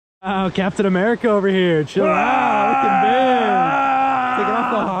Oh, Captain America over here. Chill out. Looking big. Taking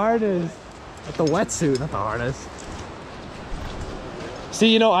off the harness. Not the wetsuit, not the harness.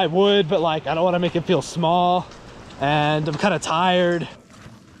 See, you know, I would, but like, I don't want to make it feel small. And I'm kind of tired.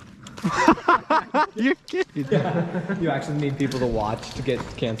 You're kidding. Yeah. You actually need people to watch to get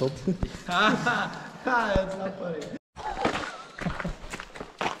canceled. That's not funny.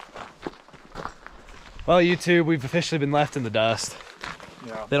 Well, YouTube, we've officially been left in the dust.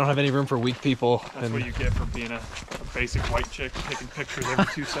 Yeah. They don't have any room for weak people. That's what you get for being a basic white chick taking pictures every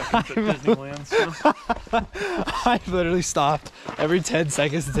 2 seconds at Disneyland. So. I literally stopped every 10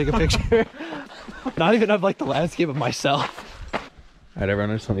 seconds to take a picture. Not even of like the landscape of myself. All right,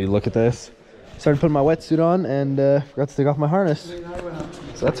 everyone, I just want you to look at this. Started putting my wetsuit on and forgot to take off my harness.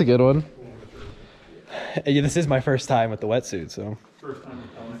 So that's a good one. Yeah, this is my first time with the wetsuit, so.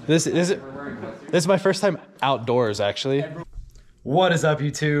 This is my first time outdoors, actually. What is up,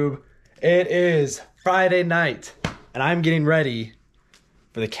 YouTube? It is Friday night, and I'm getting ready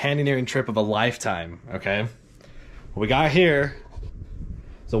for the canyoneering trip of a lifetime, okay? What we got here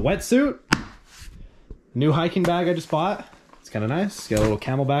is a wetsuit, new hiking bag I just bought. It's kind of nice. Got a little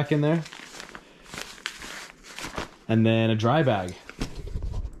camelback in there. And then a dry bag.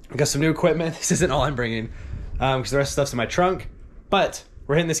 I got some new equipment. This isn't all I'm bringing, because the rest of the stuff's in my trunk. But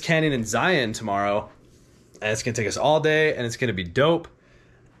we're hitting this canyon in Zion tomorrow. And it's gonna take us all day, and it's gonna be dope.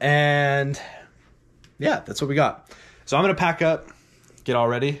 And yeah, that's what we got. So I'm gonna pack up, get all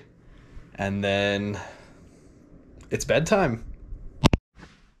ready, and then it's bedtime.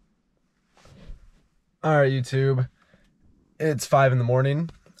 All right, YouTube. It's 5 in the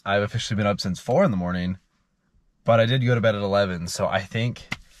morning. I've officially been up since 4 in the morning, but I did go to bed at 11, so I think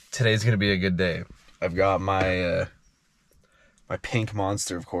today's gonna be a good day. I've got my my pink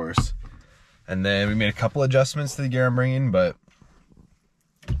monster, of course. And then we made a couple adjustments to the gear I'm bringing, but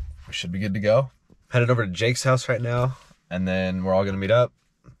we should be good to go. Headed over to Jake's house right now, and then we're all gonna meet up,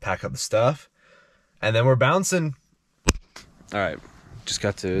 pack up the stuff, and then we're bouncing. All right, just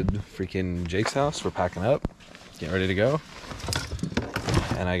got to freaking Jake's house. We're packing up, getting ready to go.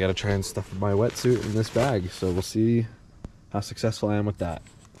 And I gotta try and stuff my wetsuit in this bag, so we'll see how successful I am with that.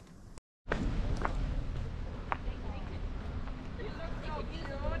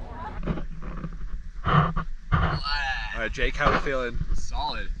 All right, Jake, how we feeling?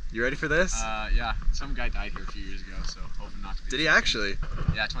 Solid. You ready for this? Yeah. Some guy died here a few years ago, so hoping not to be. Did he actually?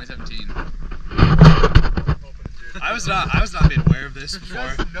 Yeah, 2017. I was not made aware of this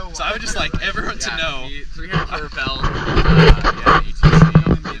before, so I would just like everyone to know. 300 foot rappel. Yeah,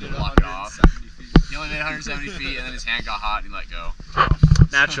 ATC. He didn't block it off. He only made 170 feet, and then his hand got hot, and he let go.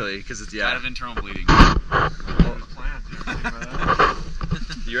 Naturally, because it's Out of internal bleeding.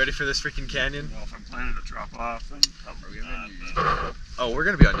 You ready for this freaking canyon? Well, if I'm planning to drop off, then probably not. Oh, we're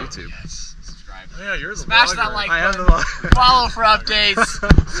gonna be on YouTube. Yes. Subscribe. Oh, yeah, you're the Smash vlogger. that like I am button. the vlogger. Follow for updates.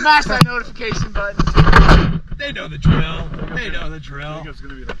 Smash that notification button. They know the drill. They know the drill. Jacob's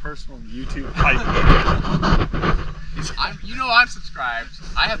gonna be the personal YouTube hype. You know I'm subscribed.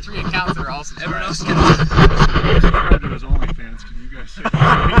 I have 3 accounts that are all subscribed. Everyone else Subscribe to his OnlyFans. Can you guys check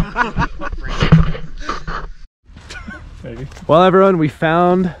Well, everyone, we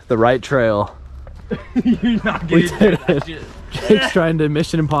found the right trail. You're not We did it. Jake's trying to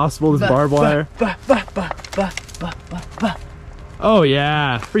Mission Impossible this barbed wire. Oh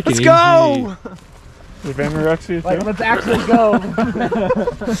yeah, freaking Let's easy. go! Is anorexia too? Let's actually go.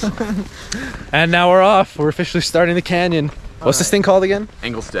 And now we're off. We're officially starting the canyon. What's this thing called again?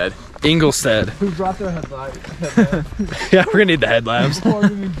 Englestead. Englestead. Who brought their headlight? Yeah, we're gonna need the headlamps. Before we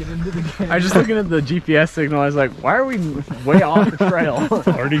even get into the game. I was just looking at the GPS signal. I was like, why are we way off the trail?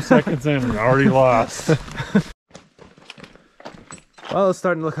 30 seconds in, we're already lost. Well, it's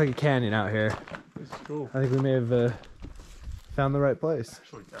starting to look like a canyon out here. This is cool. I think we may have found the right place.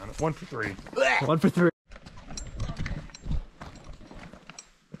 Actually, down it. 1 for 3. 1 for 3.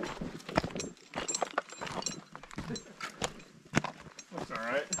 That's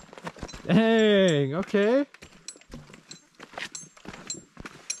alright. Dang, okay.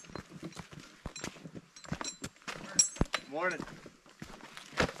 Morning.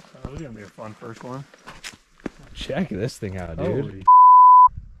 This is gonna be a fun first one. Check this thing out, dude. Holy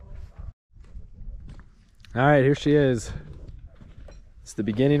All right, here she is. It's the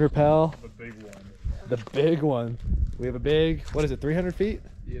beginning rappel. the big one. The big one. We have a big, what is it, 300 feet?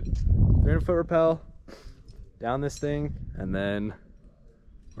 Yep. 300 foot rappel down this thing, and then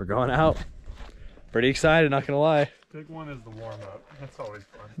we're going out. Pretty excited, not gonna lie. Big one is the warm up. That's always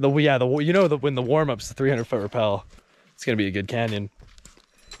fun. When the warm up's the 300 foot rappel, it's gonna be a good canyon.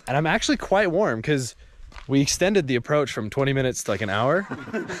 And I'm actually quite warm because We extended the approach from 20 minutes to like an hour.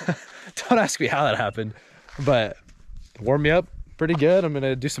 Don't ask me how that happened, but warmed me up pretty good. I'm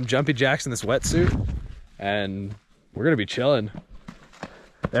gonna do some jumpy jacks in this wetsuit and we're gonna be chilling.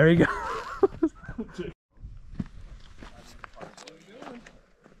 There you go.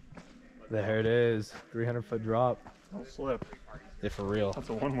 There it is, 300-foot drop. Don't slip. Yeah, for real. That's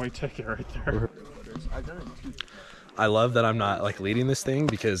a one-way ticket right there. I love that I'm not like leading this thing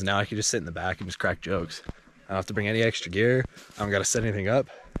because now I can just sit in the back and just crack jokes. I don't have to bring any extra gear. I don't gotta set anything up.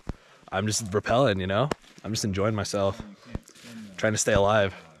 I'm just rappelling, you know? I'm just enjoying myself. Trying to stay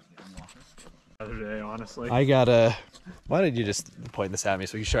alive. Other day, honestly. I gotta... Why did you just point this at me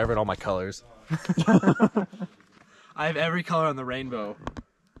so you can show everyone all my colors? I have every color on the rainbow.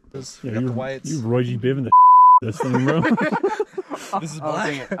 Yeah, got the whites. You Roy G. Biv in the this thing, bro. This is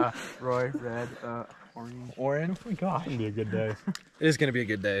black. Roy, red, orange. Orange. Oh my gosh. It's gonna be a good day. It is gonna be a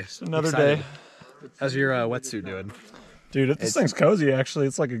good day. It's another Excited. day. How's your wetsuit doing? Dude, this thing's cozy actually.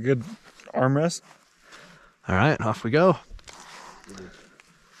 It's like a good armrest. All right, off we go.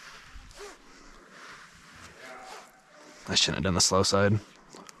 I shouldn't have done the slow side.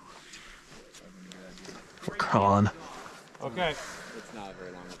 We're crawling. Okay. It's not a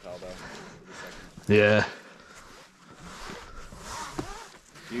very long rappel though. Yeah.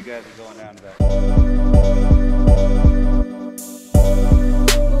 You guys are going down to that.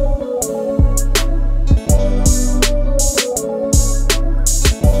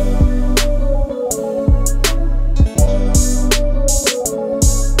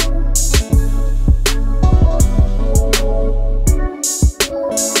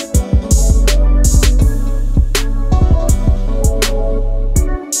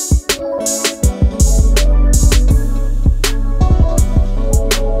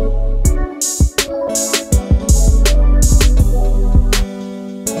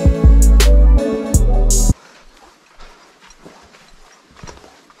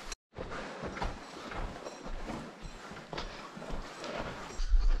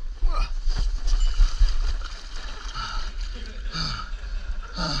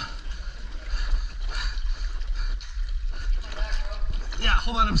 Yeah,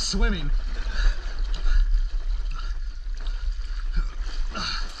 hold on, I'm swimming.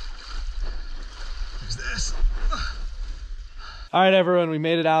 There's this. All right, everyone, we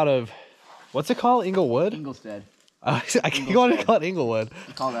made it out of, what's it called? Inglewood? Englestead. I keep wanting to call it Inglewood.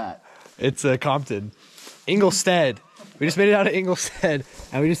 Call that. It's Compton. Englestead. We just made it out of Englestead,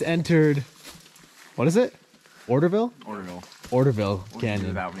 and we just entered, what is it? Orderville? Orderville. Orderville Canyon.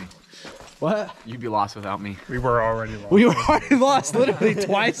 Without me. What? You'd be lost without me. We were already lost. We were already lost literally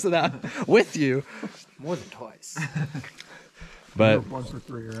twice with you. More than twice. But 1 for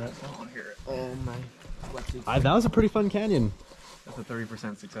 3, right? Oh my. that was a pretty fun canyon. That's a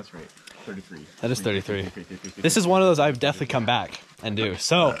 30% success rate. 33. That is 33. This is one of those I've definitely come back and do.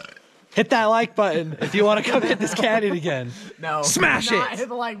 So, hit that like button if you want to come hit this canyon again. No. Smash do not it. Hit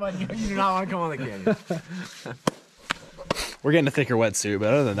the like button. You do not want to come on the canyon. We're getting a thicker wetsuit,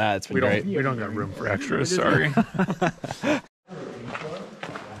 but other than that, it's been great. We don't got room for extras, sorry.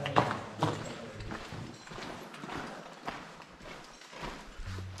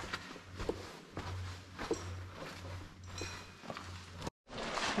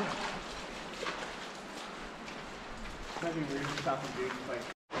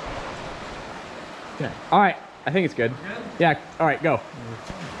 Okay. All right. I think it's good. Yeah. All right. Go.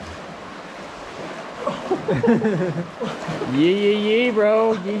 Yeah,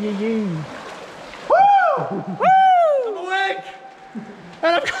 bro. Yeah. Woo! I'm awake.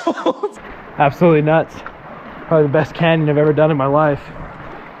 And I'm cold. Absolutely nuts. Probably the best canyon I've ever done in my life.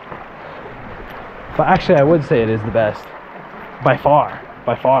 But actually, I would say it is the best. By far.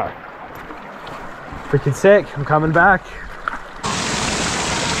 By far. Freaking sick. I'm coming back.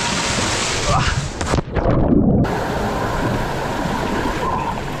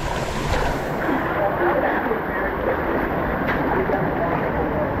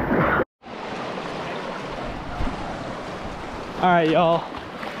 All right, y'all.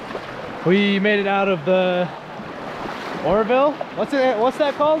 We made it out of the Orderville. What's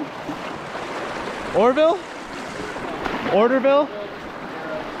that called? Orderville? Orderville?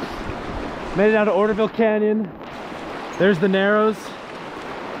 Made it out of Orderville Canyon. There's the Narrows.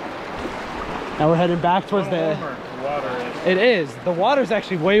 Now we're heading back towards the water is. It is. The water's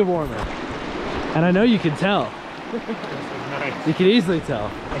actually way warmer. And I know you can tell. Nice. You can easily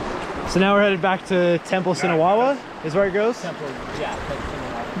tell. So now we're headed back to Temple Sinawawa, is where it goes?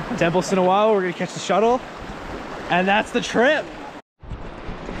 Temple Sinawawa, we're gonna catch the shuttle. And that's the trip.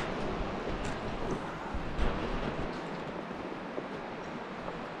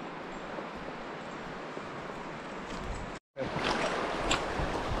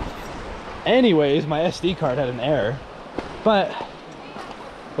 Anyways, my SD card had an error. But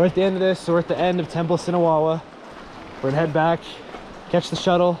we're at the end of this, so we're at the end of Temple Sinawawa. We're gonna head back, catch the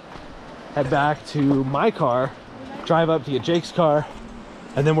shuttle, head back to my car, drive up to get Jake's car,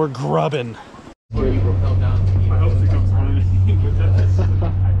 and then we're grubbing. I hope she comes running with this.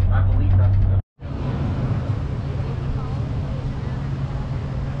 I believe that's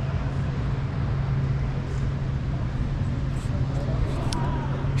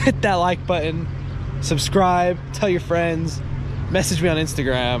Hit that like button, subscribe, tell your friends, message me on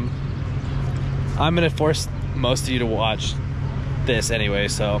Instagram. I'm gonna force most of you to watch this anyway,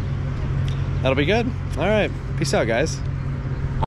 so that'll be good. All right, peace out, guys.